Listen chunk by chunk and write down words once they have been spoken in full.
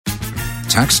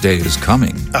Tax day is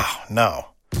coming. Oh, no.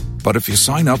 But if you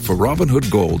sign up for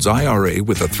Robinhood Gold's IRA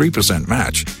with a 3%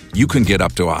 match, you can get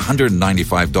up to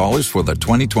 $195 for the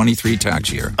 2023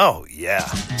 tax year. Oh, yeah.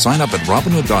 Sign up at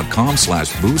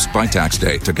Robinhood.com/boost by tax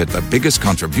day to get the biggest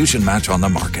contribution match on the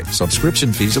market.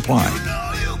 Subscription fees apply.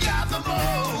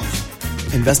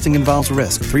 Investing involves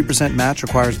risk. 3% match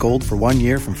requires gold for 1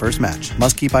 year from first match.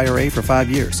 Must keep IRA for 5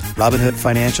 years. Robinhood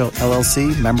Financial,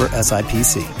 LLC, member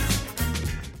SIPC.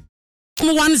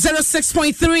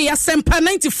 106.3 Asempa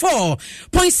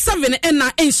 94.7 and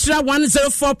Instra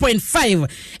 104.5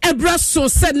 Ebraso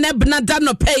said nebna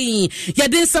dano pay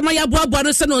yadin samaya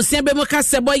boabo so no siabe mo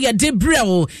kasebo yade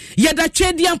brel yada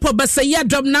twedian po bese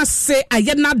yadom na se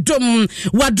ayena dom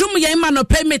wadom yema no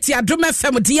permit adom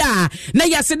fm dia na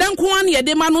yasedan ko an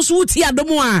yade ma no so wuti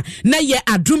adom a na ye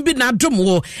adom bi na adom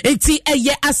wo enti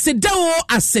eye aseda o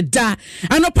aseda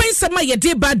anopan sama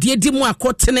yade ba de di mu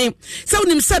akotene se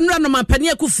unim se nra no Pani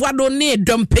Akufo-Addo ne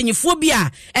dom panyifo bia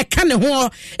eka ne ho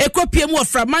ekopie mu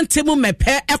oframante mu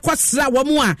mepe ekosra wo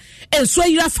mu a enso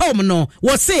yira fam no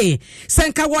wo se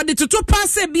senka wo de toto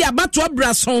passe bia bato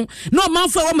abraso no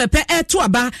manfo wo mepe eto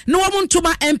aba no wo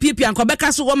ntoma MPP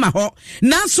ankobeka so wo ma ho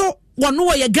nanso wonu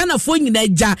wo ye Ghana fo nyina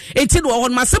ja enti no wo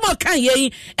masem kan ye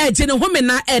eje ne home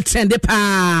na trend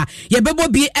pa ye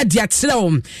bebo bi ade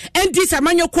atreo endi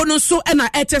samanyoko no so na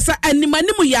etesa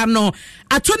animanimu ya no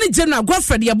Attorney General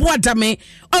Godfred Yeboadame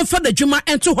on for the Juma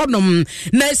ento honom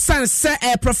na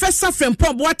sanse Professor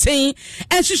Frempong Boateng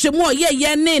enhwehwe mu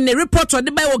ye ne report on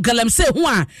the by galamse ho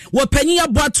a wo panyi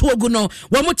aboato ogu no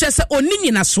wo mo chese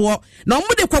onini na so na wo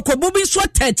de kokobo bi so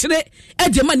tachire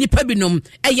ejema nipa binom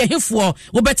eye hefo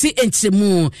wo beti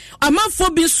enchemu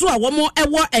amanfo bi so a wo mo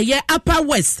ewo eye Upper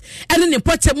West ene ne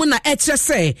potemu na eche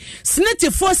se Senate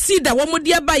for Cedar wo mo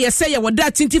de ba ye se ye wo da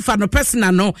tintifa no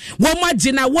personal no wo mo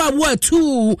agina wo tu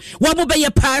wamo beye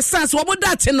pasas wamo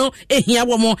date no ehia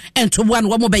wamo entoboa no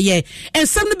wamo beye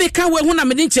ensem no beka we hu na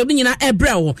mede nche no nyina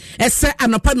ebrel ese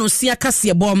anopa no sia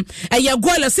kasiebo eye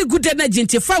goal se gude na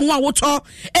gintifa hu a woto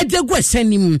edegu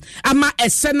asanim ama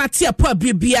ese na tie po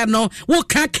abibia no wo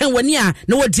kan wani a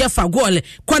na wo dia fa goal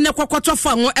kwane kwakwato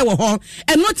fa ho ewo ho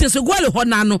eno tin so goal ho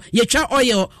na no ye twa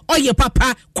oil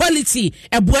papa quality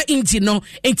eboa engine no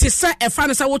entisa efa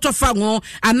no sa woto fa ho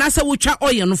anasa wo twa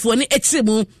oil no fo ni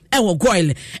echimu ewo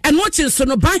goil and watching so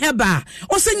no baheba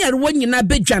osenya ro nyina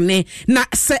bedwane na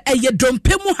se eye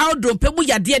dompemu how dompemu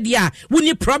yade dia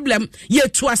woni problem ye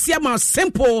to asiama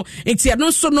simple enti no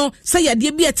so no se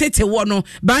yade bi etete wo no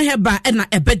baheba na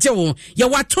ebeje wo ye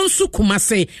watonsu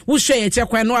kumase wo hwe ye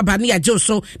chekwan no aba na yaje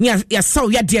so ya saw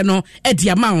yade no edi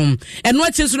ama wo and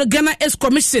watching so no Ghana S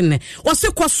Commission wose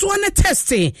kwaso na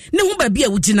test ne hu ba bia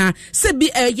wugina se bi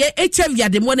ye HIV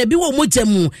yade mo na bi wo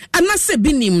mojamu ana se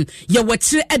binim ye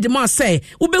wachire edema say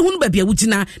ubehunu ba bia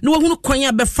wugina na wahunu kwan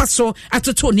ya befa so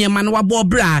atoto niema na wabo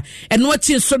bra eno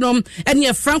achi so no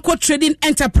ene Franco Trading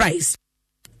Enterprise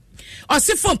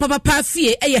osifon papa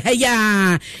pafie eye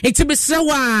heya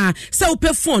etibesrewa sa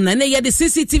upe phone na ye de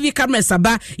CCTV cameras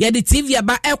aba ye de TV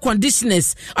aba air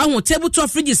conditioners ahun tabletop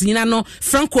fridges nyina no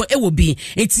Franco ewobi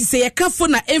enti se ye ka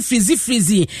phone na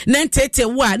freezy na ntete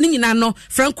wa ni nyina no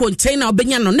Franco container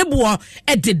obenya no nebo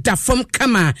e de da form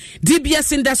kama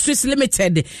DBS Industries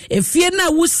Limited efie na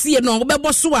wusie no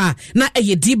obebo so a na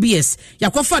eye DBS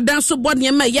yakofa dan so board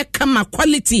nyema ye kama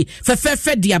quality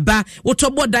fefefe de aba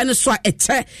wotobo dan so a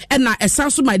eche na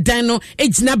esanso my dino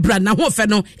ejina bra na ho fe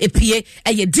no epie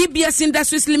eye DBS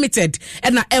Industries Limited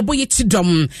na eboye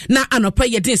chidom na anopa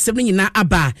ye den sem nyina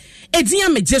aba edin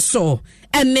ameje so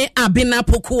ene abina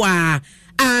pokuwa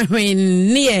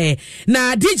ahwennie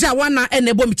na DJ wana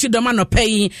enebo michidom anopa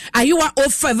yi ayiwa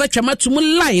ofever twamatum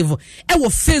live ewo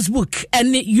Facebook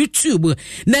and YouTube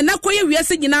na nakoye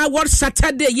wiase nyina word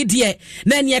Saturday yidie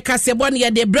na ne kasebo na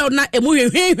ye de bra na emu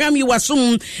hwehwehwam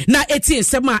yiwasum na etin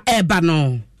sem a eba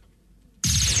no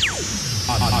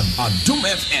Adom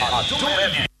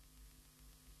FM.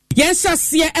 Yes,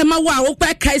 asie ema wa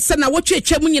okpa kaisa na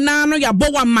wotwetwa mu nyina no yabo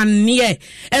wa manne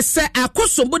ese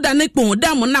Akosombo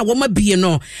Dam na wo mabie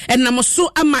no enam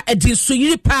so ama edinso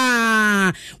yiri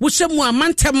pa wo hyemu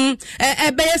amantem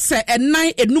ebeye se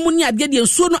enan enum ni ade de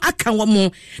nsuo no aka wo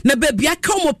mo na babia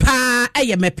aka wo pa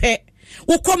eye Mepe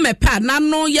woko Mepe na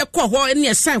no ye kɔ hɔ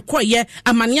ne san kɔ ye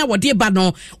amania wode ba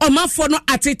no ɔmanfo no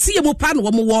atetie mu pa no wo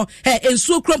wo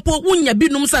ensuo krompo wunya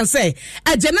binum sanse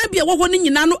agena bia wo hɔ ne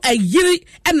nyina no ayiri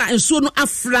na ensuo no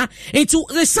afra enti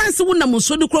sanse wo nam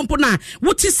ensuo no krompo na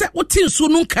wote se wote ensuo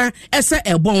no nka ese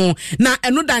ebon na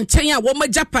eno da nkyɛn a wo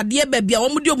magyapade ba bia wo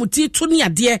mde omuti to ne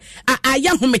ade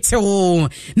aya hometewo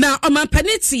na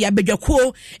ɔmanpaniti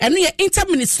abedwako eno ye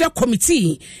interministerial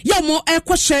committee ya mo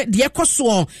ɛkɔhye de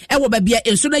ɛkɔso ɛwɔ baabi a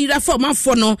enso na yira for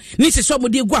manfo no ni hyeso mo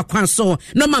de gu akwan so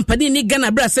no mampani ni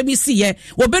Ghana bra asɛm si ye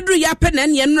wo bedru ya pɛ na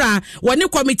ne nra woni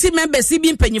committee members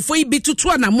bi mpanyifo yi bi tutu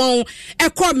anamon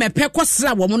ɛkɔ Mepe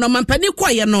kɔsra wo mo no mampani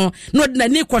kɔye no no de na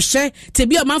ni kɔhye te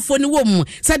bi amanfo ni wo mu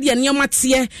sade ne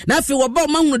yomate na afi wo ba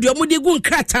mahunu de mo de gu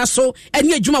nkrata so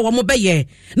ene adwuma wo mo bɛyɛ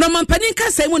no mampani nka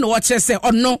sɛ mu no wo kyerɛ sɛ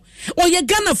ɔno oyɛ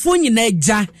Ghana fo nyina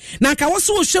agya na nka wo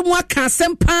so wo hwɛ mu aka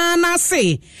asɛm pa na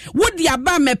se wodi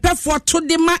aba Mepe fo to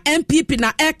de ma MPP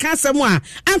na ɛka asɛm a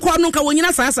anko no nka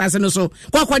wonyina saasase no so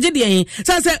kwakwaje de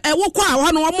sɛ wo kɔ a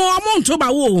ho no ɔmo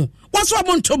ntoma wo waso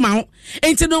amonto ma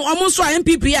enti no omonso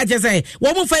MPP ya jese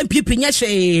wo mo fa MPP nya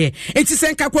hwe enti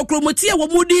se nka kokromoti e wo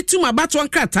mo di tuma bato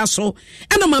nkrata so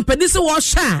eno mampadi se wo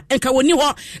hwa enka woni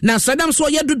ho na sadam so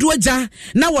ye dudu agya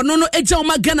na wono no agya o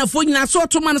magana fo nyina so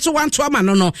to ma no so wanto ama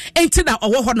no no enti da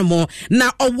owo ho no mo na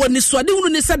owo ni so de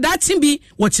hunu ni se da timbi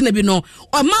wo kina bi no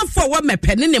o manfo wo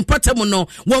Mepe ne potam no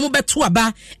wo mo beto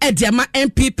aba e de ma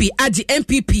MPP agi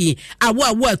MPP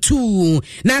awo tu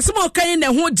na se mo kan ne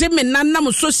ho gye me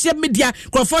nanam social media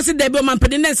crofose de be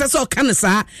mampani na nsa so kan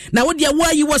sa na wo de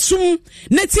wa yi wasum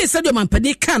na tie se de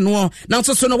mampani kan no na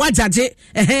so no wajage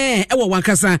e wo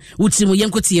wankasa utimu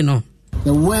yenkotie no.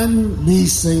 When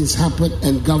these things happen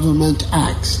and government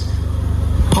acts,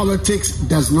 politics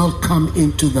does not come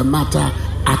into the matter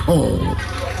at all.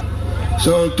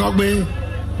 So Togbe,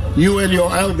 you and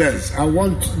your elders, I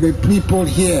want the people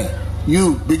here,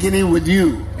 you, beginning with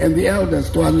you and the elders,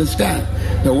 to understand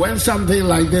that when something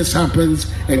like this happens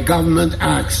and government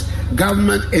acts,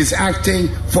 government is acting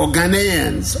for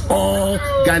Ghanaians, all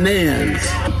Ghanaians.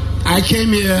 I came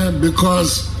here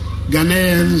because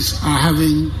Ghanaians are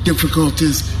having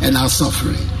difficulties and are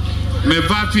suffering.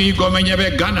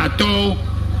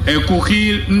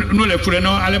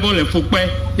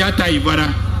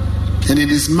 And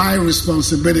it is my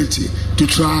responsibility to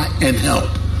try and help.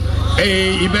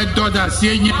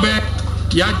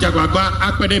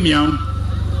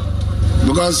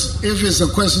 Because if it's a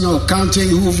question of counting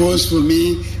who votes for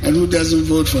me and who doesn't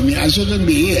vote for me, I shouldn't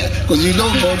be here because you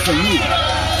don't vote for me.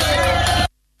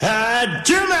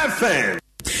 Jim FM.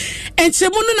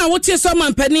 Enchemunu na wotie so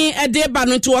mampani ede ba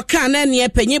no to ka na ne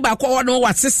panyi ba kwa no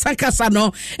wasesa kasa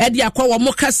no ede akwa wo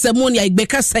mokasa mu ne igbe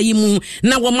kasa yi mu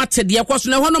na wo matede akwa so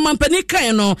na ho no mampani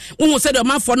kan no wo se de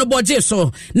manfo no boje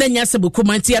so na nya se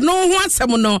bukumanti no ho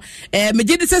asem no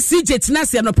megide se CJ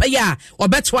tinase no paya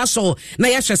obeto aso na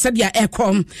ya hwese de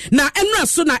ekom na enra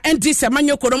so na ND se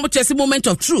manyoko no mo chese moment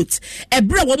of truth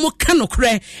ebre wo mo ka no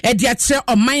kre ede akye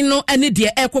oman no ene de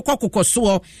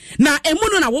ekokokokoso na emu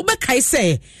no na wo be kai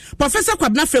se Professor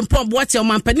Kwabena Frempong Boate o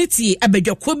mampaniti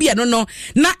abedwako bia no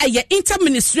na eye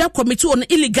interministerial committee on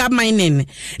illegal mining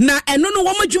na eno no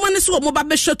wo madwuma ne so wo ba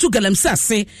behwe to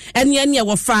galamsase ene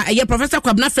wo fa eye Professor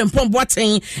Kwabena Frempong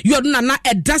Boate yodo na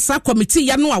edasa committee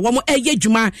ya no a wo eye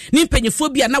dwuma ni mpanyefo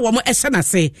bia na wo ehye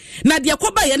nase na de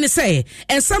koba ye ne se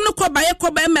ensam no koba ye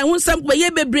koba ma hu nsam koba ye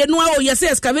bebre no a o ye se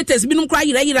excavators binum kra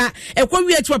yira ekwa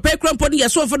wi ati papa krampo ne ye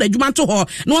so for da dwuma to ho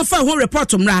na wo fa ho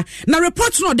report mra na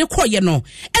report no de koye no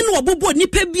eno obobo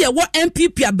nipa bia wo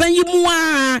MPP aban yi mu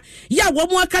a ya wo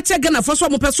mu akache Ghana for so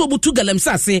mo peso obutu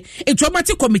galamsase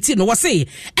etuomati committee no wo say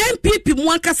MPP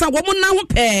mu akasa wo mu na ho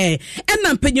pe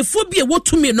ena mpanyefo bia wo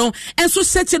tumi no enso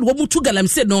settle wo mu tu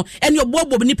galamse no ene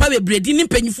obobo nipa bebredi ni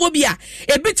mpanyefo bia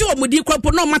ebiti wo mudi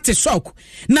kwapo no mate shock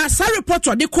na sa report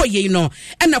o de koye no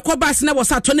ena kobas na wo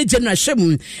sa attorney general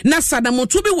hwem na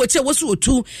sadamotu bi wo che wo so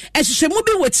otu ehyehyemu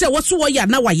bi wo che wo so wo ya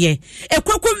na waye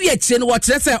ekwakwa wi akire no wo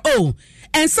kire say oh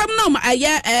and some nom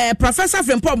Professor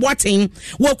Frempong Boate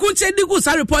wo kunche digu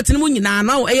sa report ni mu nyina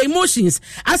na emotions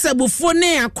asabufo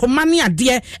ne akoma ne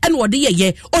ade ene wo de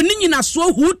ye oni nyina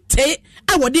so hute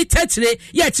a wo de tachire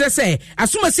ye kire se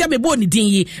asomasi abebo ni din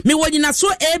yi me wo nyina so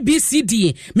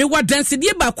ABCD me wo dance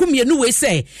de ba kumienu we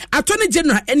se attorney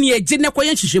general ene eje ne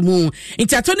koye hwehwemu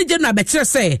nti attorney general be kire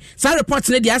se sa report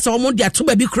ne de asa wo mo de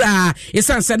atoba bi kra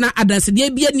esanse na adanse de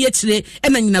bia ne akire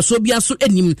ena nyina so bia so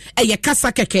anim eye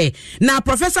kasa keke na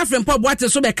Professor Frempong Boate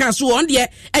so be kan so on de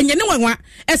enye ne wanwa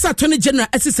esa attorney general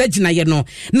asisa gina ye no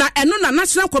na eno na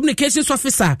National Communications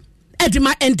Officer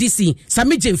Edima NDC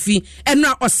Sami Jemfi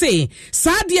eno o say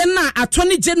sa de na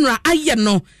attorney general aye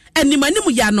no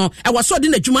animanimu ya no e waso de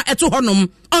nadwuma eto honom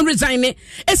on resign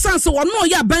esanse wono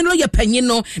ya ban lo ya panyin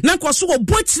no na nkoso wo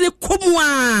bochire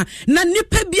komua na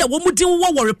nipa bia wo mudin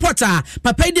wo reporter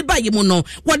papa de baye mu no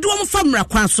wode wo famra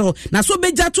kwan so na so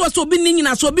beja to so bi ni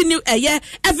nyina so bi ni eye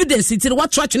evidence ti what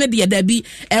church ne de da bi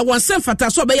won sem fata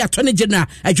so be ya attorney general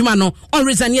adwuma no on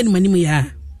resign animanimu ya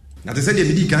na te se de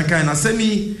bidi kankan na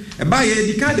semi e ba ye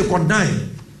di kan de kodan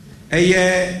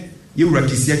eye you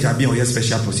rakisia chabia o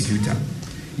special prosecutor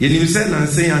Yenim say na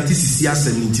say anti-sisi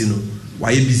asem ntino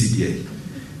why busy there.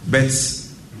 But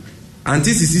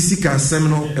anti-sisi ka asem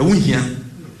no ewu hia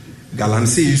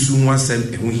galamse isu ho asem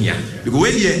ewu hia because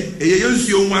we there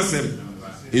yensuo ho asem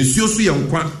ensuo so ye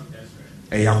nkwa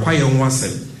yakwa ye ho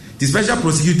asem. The special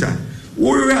prosecutor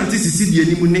we anti-sisi die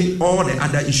ni mu ne all the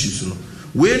other issues no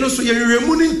we no so ye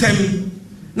remu ni ntem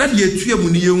na de etua mu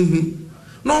ni ye hu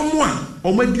no mo a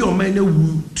omadi oman na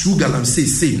wu true galamse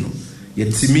say no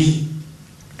yetimi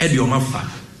e de omafa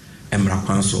emra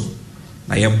kwan so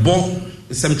na ye bo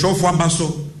semtrofo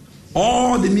abaso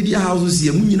all the media houses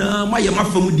ye mu nyina ma ye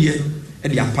mafa mu de e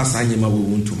de apasa anyema wo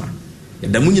wontuma ye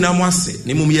da mu nyina mo ase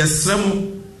ne mum ye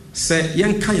srem se ye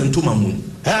nka ye ntoma mu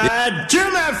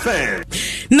Adom FM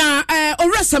na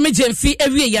orasa mejemfi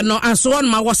ewie ye no anso won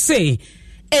ma wo se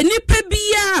enipa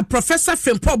bia Professor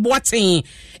Frimpong Boateng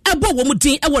ebo wo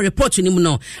mudin e wo report ni mu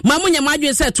no mamunya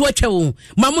madwen se to atwa wo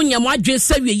mamunya madwen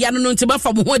se wie ya no nti ba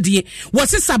fa mo hodie wo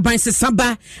sesa ban sesa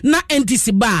ba na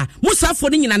NDC ba musafo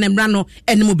ni nyina na mra no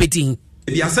ene mu bedin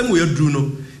the asem we dru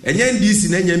no enye NDC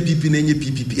na enye MPP na enye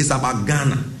PPP is about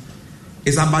Ghana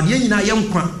is about ye nyina ye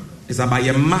nkwa is about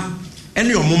ye ma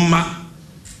ene omumma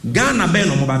Ghana be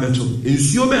no mo ba beto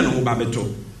ensuo be no mo ba beto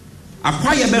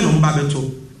akwaye be no mo ba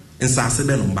beto nsase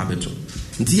be no mo ba beto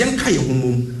nti ye nka ye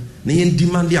homom na yen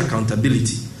demand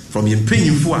accountability from your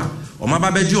penyimfo a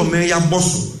omaba beje omen ya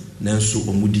boso na nso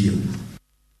omudie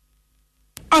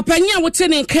opanya wote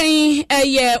ne kan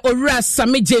eye owura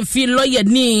samejemfi lawyer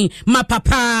ni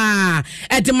mapapa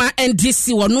edema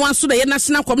NDC wono aso da ye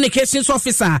national communications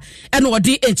officer ene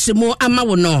odi enchimo ama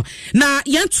wo no na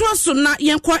yento aso na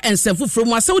yenkɔ ensefo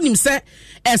from asa wonim se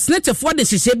senator for the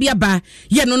hihye bia ba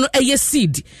ye no eye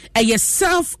seed eye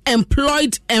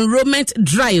self-employed enrollment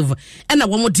drive ena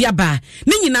wo modi aba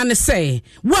ne nyina ne se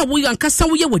wo yankasa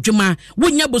wo ye wadwuma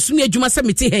wonya bosumi adwuma se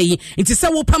meti hei nti se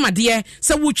wo pamade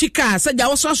se wo twika se ja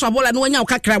so abola na wanya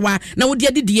okakrawa na wodi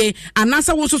adidie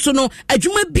anasa wo soso no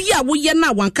adwuma bia wo ye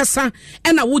na wankasa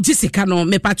ena wo gisika no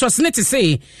mepacho senate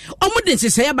se omode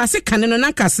nhyehyɛ ya ba se kane no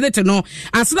nanka senate no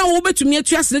ansana wo betumi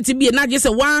atua senate bia na je se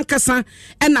wankasa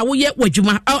ena wo ye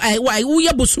wadwuma wo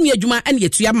ye bosumi adwuma ena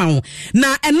yetua ma wo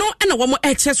na eno ena wo mo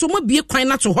excess wo mo bie kwan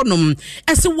na to honom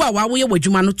ese wo ye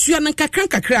wadwuma no tua na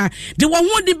kakra de wo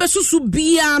ho de besusu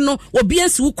bia no obi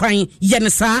ansi wo kwan ye ne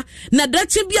saa na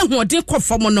dache bia hoɔden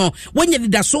kɔfɔm no wonya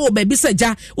dida so baby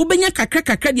saja ubenya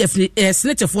kakra de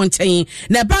senate fo nkyɛn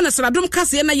na ba na Adom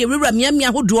Kasiebo na ye wura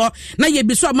miamia hodoɔ na ye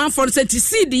biso amanfo no senti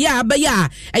seed ya abaya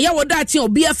ɛya woda atie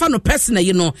obi afa no person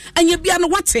yi no anya bia no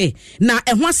wate na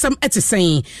ɛho asɛm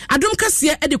ɛtesɛn Adom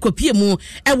Kasiebo ɛde kopie mu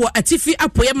ɛwɔ atifi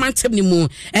apoye mantem ni mu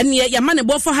ɛne yama ne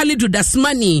bɔfo halidu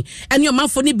dasmani ɛne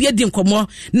amanfo ne bia di nkɔmɔ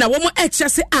na wɔn ɛkyɛ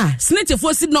se senate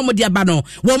fo seed no mo de aba no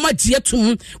wɔn agye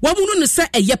atum wɔn mu no sɛ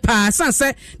ɛyɛ pa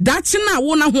sanse daakye na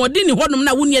wo na hoɔden ni hɔnom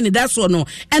na wonia ne daso no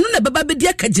eno na baba bedi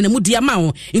akagina mu dia ma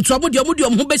wo nto omode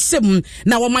ho besem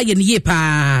na wo ma ye ne ye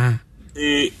pa.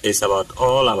 It's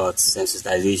all about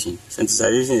sensitization.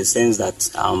 Sensitization in the sense that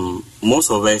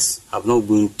most of us have not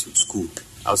been to school.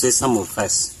 I would say some of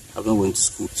us have not went to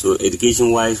school. So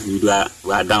education-wise, we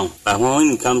are down. But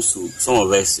when it comes to some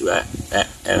of us, we are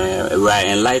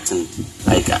enlightened.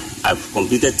 Like I've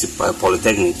completed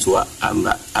polytechnic, so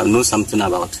I know something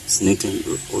about snitting,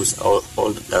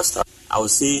 all that stuff. I would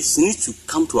say she needs to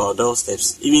come to our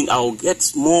doorsteps. Even I'll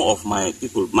get more of my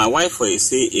people. My wife, per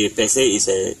se, is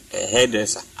a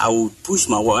hairdresser. I will push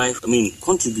my wife.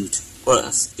 Contribute.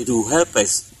 Because it will help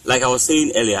us. Like I was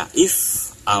saying earlier,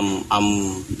 if I'm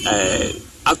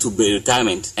up to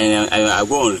retirement and I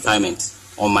go on retirement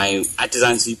on my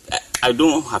artisanship, I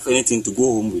don't have anything to go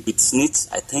home with. With snitch,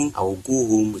 I think I will go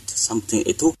home with something.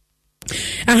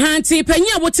 Ahanti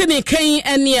panya wote ne kan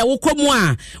ene wokomu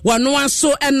a wono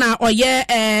aso na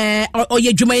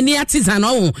oye dwumani artisan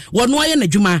no wono aye na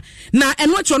dwuma na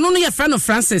eno acho no ye friend of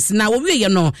Francis na wo wie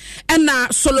no na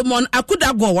Solomon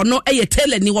Akudago wono eye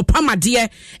tailor ni wo pamade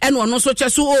ene wono so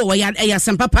cheso wo ya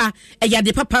sempapa eya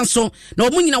de papa so na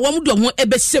wo nyina wo do ho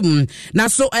ebesem na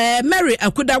so Mary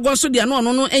Akudago so de no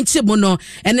enchemu no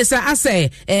ene sa ase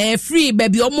free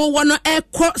baby omo wono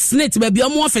ekọ snake baby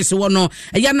omo office wono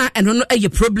eya na eno no eye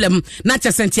problem na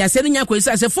chasenti ase nya kwesi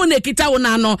ase phone ekita wo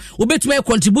na no obetuma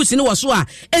contribution wo so a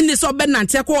eni so be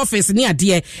nante akọ office ni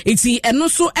ade enti eno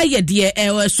so eye de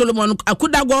Solomon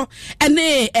Akudago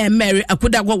ene Mary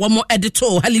Akudago wo mo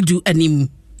editor halidu anim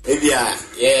ebia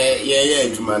ye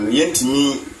adwuma no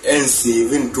yentimi ense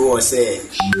even to say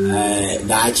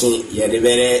daachi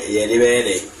yedebere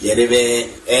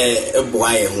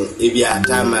eboaye ho ebia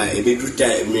tama ebeduta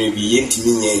maybe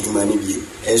yentimi nya adwuma no bi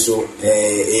enso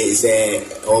se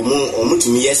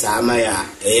omutimi yesa ama ya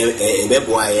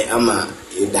ebeboaye ama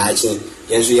dachi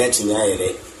yenso yetimi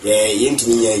ayere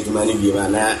yentimi nya adwuma ne bi ma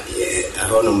na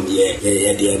ahonom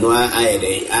ye de no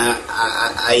ayere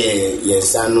aye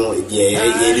yesano ye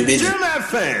libedi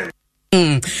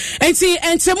enti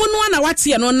entemu no na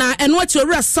watie no na eno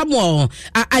atiora Samuel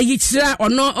ayichira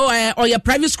ono oya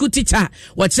private school teacher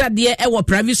wachira de e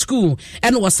private school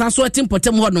eno wasanso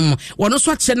atimpotem honom wono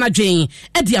so akyere na dwen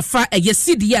e de afa eye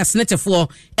CDS netefo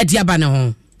e de aba ne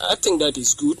ho. I think that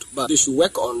is good, but they should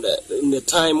work on in the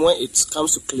time when it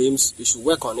comes to claims, they should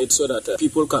work on it so that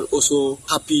people can also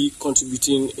happy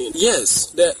contributing in.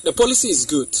 Yes, the policy is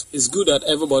good. It's good that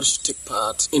everybody should take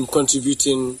part in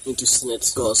contributing into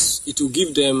Senate because it will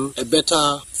give them a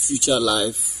better future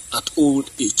life at old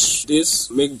age.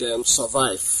 This make them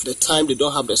survive the time they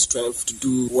don't have the strength to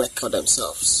do work for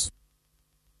themselves.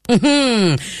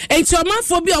 Enti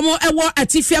omanfo bi omo ewo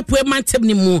atifia poe mantem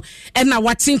ni mu na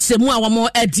watinchemu a omo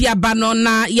adiaba no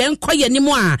na yenkoye ni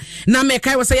mu a na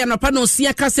mekai wo say ya nopa no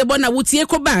sia kasebo na wutie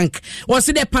ko bank wo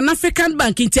se the Pan African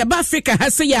Bank in Teba Africa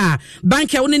hase ya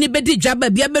bank ya woni ni bedi dwaba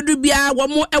bia bedu bia wo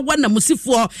mo ewo na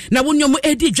musifo na wonyomo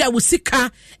edi dwa wo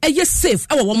sika eye safe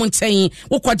ewo wo mo nchen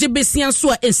wo kwaje besia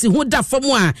so a ensi hu da fom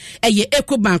a eye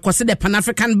Eco Bank wo se the Pan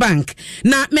African Bank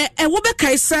na me ewo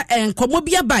bekai sa enkomo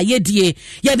bia ba yedie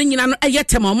nyina no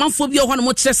eyetema omanfo bi ho no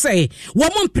mo kire sei wo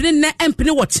mo mpene na empene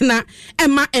wo tena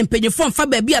ema empenyefo mfa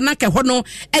ba bia na ka ho no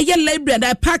eye library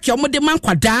da park yo mo de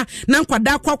mankwada na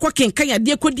nkwada kwakwa kenkan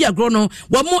yade kodi agro no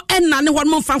wo mo enna ne ho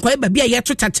mo mfa nkwa ba bia ye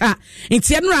twetata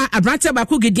ntie no a abrante ba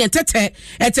ko gedi entete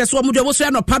eteso wo mo de wo so ya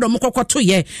no pado mo kokoto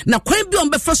ye na kwan bi on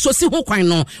be fa so si ho kwan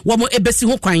no wo mo ebesi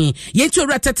ho kwan ye nti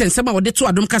owura tete nsema wo de to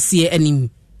Adom Kasiebo anim.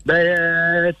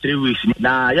 3 weeks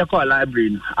na yako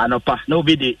library anopa no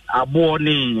be the abo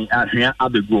ni ahia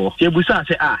abego ebusa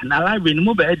say na library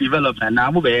no be develop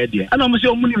na mo be dey ana mo say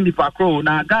omu ni pa kro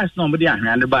na guys no mo dey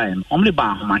ahia ne bae no omu dey ba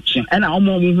ahomache na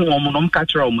omu hu omu no ka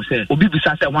kire omu say obi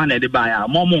bisa say wan na dey bae a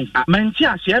mo menti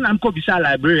ase na mko bisa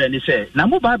library ni say na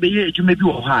mo ba be ye adwuma bi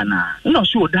wo ha na no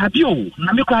so da bi o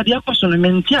na me kwa dey akoso no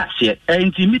menti ase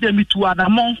enti mi de mi tu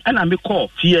adamon na me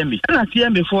call TM na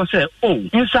TM for say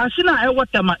insase na e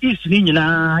water is ni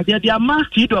nyina dia ma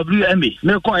TWMA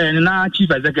me call na chief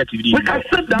executive di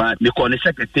but me call the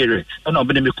secretary no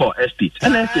be me call estate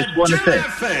and estate one say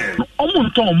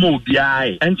omunton mo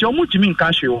bia enti omutimi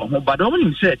nka hwe wo ho but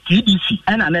omunim say TDC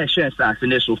and na share stars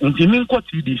ne so ntimi nko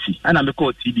TDC and me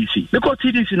call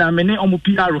TDC na me ne omu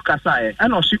PR kasa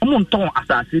and o si omunton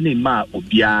asase ne ma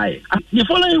obia the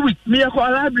following week me call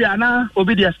library na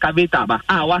obi the excavator ba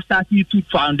wa start YouTube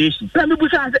foundation na me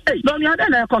busa say hey no me ada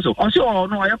na ekoso o si o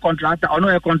no contractor or no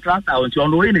a contractor until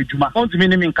on the juma on to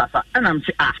minimum casa and I'm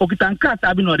say okitan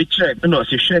krata bi no the check no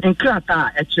se share in krata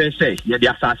say ye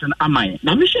the assassin amai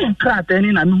na me share krata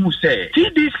ni na me say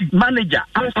TDC manager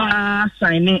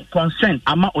signing consent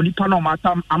ama onipa no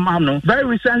matam ama no very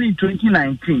recently in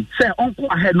 2019 say onko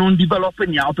ahead non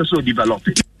developing ya also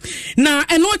developing na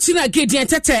eno china gedi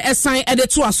entete esan ede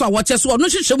to aso a woche so no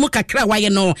hwehwemu kakra waye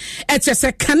no eche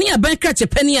se kane abanka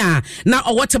chepani a na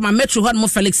owotema metro ho no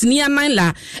Felix ni anan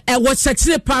la wo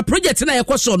chekire pa project na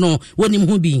yekoso no wonim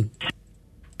hu bi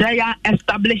they are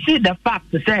establishing the fact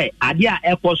say adia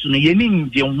ekoso no yeni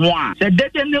nje ho a se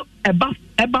dede no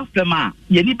eba fema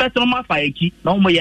yeni beto ma fa eki na